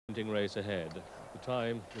race ahead.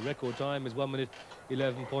 The record time is 1 minute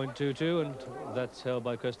 11.22, and that's held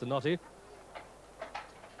by Costanotti.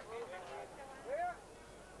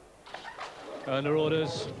 Under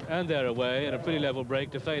orders, and they're away, and a pretty level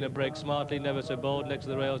break. Defena breaks smartly, Never So Bold next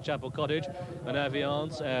to the rails, Chapel Cottage, and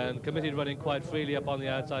Aviance, and Committed running quite freely up on the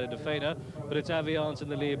outside of Defena, but it's Aviance in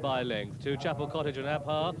the lead by length. To Chapel Cottage and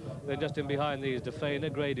Abha, then just in behind these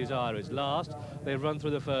Defena, Grey Desire is last. They've run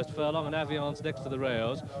through the first furlong, and Aviance next to the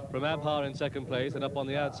rails, from Abha in second place, and up on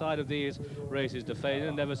the outside of these races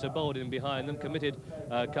Defena, Never So Bold in behind them. Committed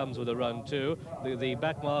comes with a run too. The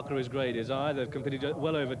back marker is Grey Desire. They've competed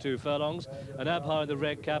well over 2 furlongs. And Abha in the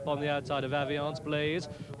red cap on the outside of Aviance. Blaze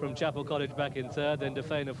from Chapel Cottage back in third, then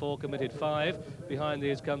Defena 4, Committed 5. Behind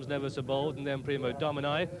these comes Never So Bold, and then Primo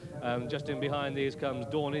Domini. Just in behind these comes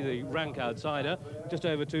Dorney, the rank outsider. Just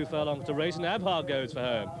over 2 furlongs to race, and Abha goes for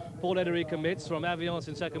home. Paul Edery commits from Aviance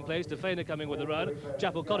in second place. Defena coming with a run.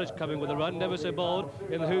 Chapel Cottage coming with a run. Never So Bold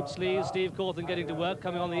in the hoop sleeves. Steve Cawthon getting to work,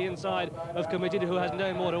 coming on the inside of Committed, who has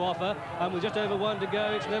no more to offer. And with just over 1 to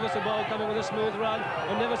go, it's Never So Bold coming with a smooth run,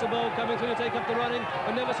 and Never So Bold coming through to take up the running,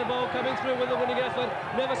 and Never So Bold coming through with the winning effort.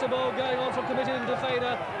 Never So Bold going on from Committed into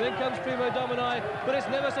Defena. Then comes Primo Domini, but it's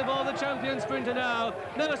Never So Bold, the champion sprinter now.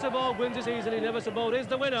 Never So Bold wins this easily. Never So Bold is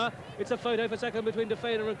the winner. It's a photo for second between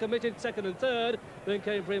Defena and Committed, second and third. Then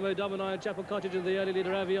came Primo Domini and Chapel Cottage, and the early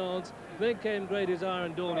leader Aviance. Then came Grey Desire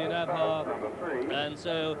and Dorney and Abha. And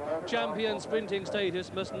so champion sprinting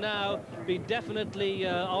status must now be definitely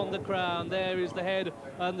on the crown. There is the head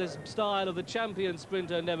and the style of the champion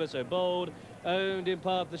sprinter, Never So Bold, owned in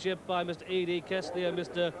partnership by Mr. E.D. Kessley and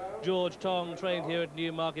Mr. George Tong, trained here at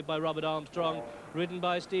Newmarket by Robert Armstrong, ridden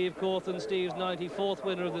by Steve Cawthon, Steve's 94th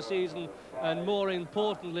winner of the season, and more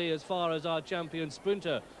importantly, as far as our champion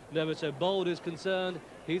sprinter, Never So Bold, is concerned,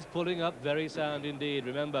 he's pulling up very sound indeed.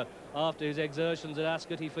 Remember, after his exertions at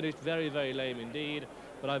Ascot, he finished very, very lame indeed,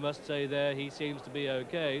 but I must say there he seems to be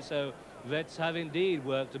okay, so vets have indeed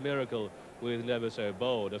worked a miracle with Never So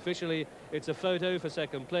Bold. Officially, it's a photo for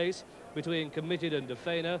second place between Committed and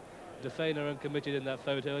Defena. Defena and Committed in that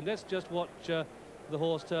photo, and let's just watch the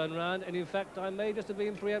horse turn round. And in fact, I may just have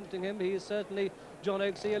been preempting him. He is certainly, John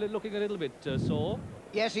Oaksey, looking a little bit sore.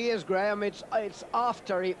 Yes, he is, Graham. It's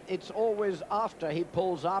always after he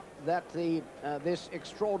pulls up that this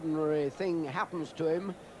extraordinary thing happens to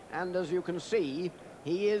him, and as you can see,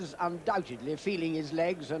 he is undoubtedly feeling his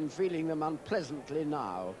legs and feeling them unpleasantly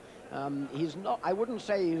now. He's not, I wouldn't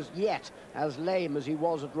say he's yet as lame as he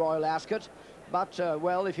was at Royal Ascot, but,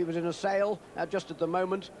 well, if he was in a sale just at the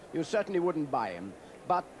moment, you certainly wouldn't buy him.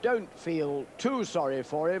 But don't feel too sorry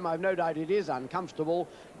for him. I've no doubt it is uncomfortable,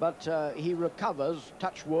 but he recovers,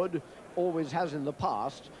 touch wood, always has in the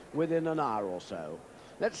past, within an hour or so.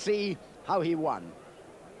 Let's see how he won.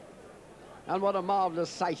 And what a marvellous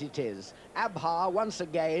sight it is. Abha, once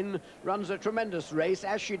again, runs a tremendous race,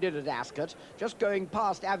 as she did at Ascot, just going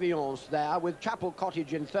past Aviance there, with Chapel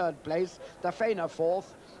Cottage in third place, Defena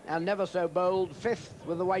fourth, and Never So Bold fifth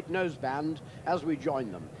with the white noseband as we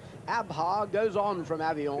join them. Abha goes on from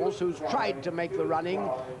Aviance, who's tried to make the running.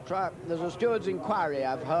 There's a steward's inquiry,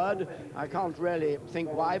 I've heard. I can't really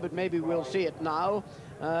think why, but maybe we'll see it now.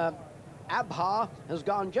 Abha has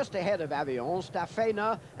gone just ahead of Aviance.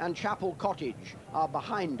 Defena and Chapel Cottage are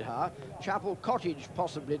behind her. Chapel Cottage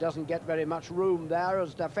possibly doesn't get very much room there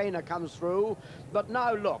as Defena comes through. But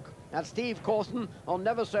now look at Steve Cawthon on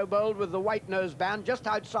Never So Bold with the white noseband just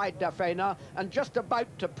outside Defena and just about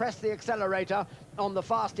to press the accelerator on the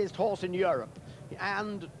fastest horse in Europe.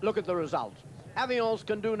 And look at the result. Aviance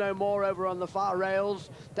can do no more over on the far rails.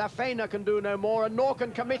 Defena can do no more, and nor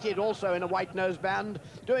can Committed, also in a white noseband,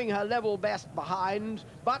 doing her level best behind,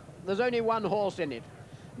 but there's only one horse in it.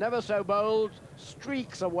 Never So Bold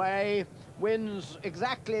streaks away, wins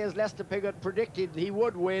exactly as Lester Piggott predicted he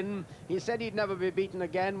would win. He said he'd never be beaten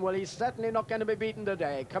again. Well, he's certainly not going to be beaten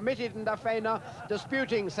today. Committed and Defena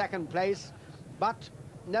disputing second place, but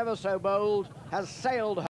Never So Bold has sailed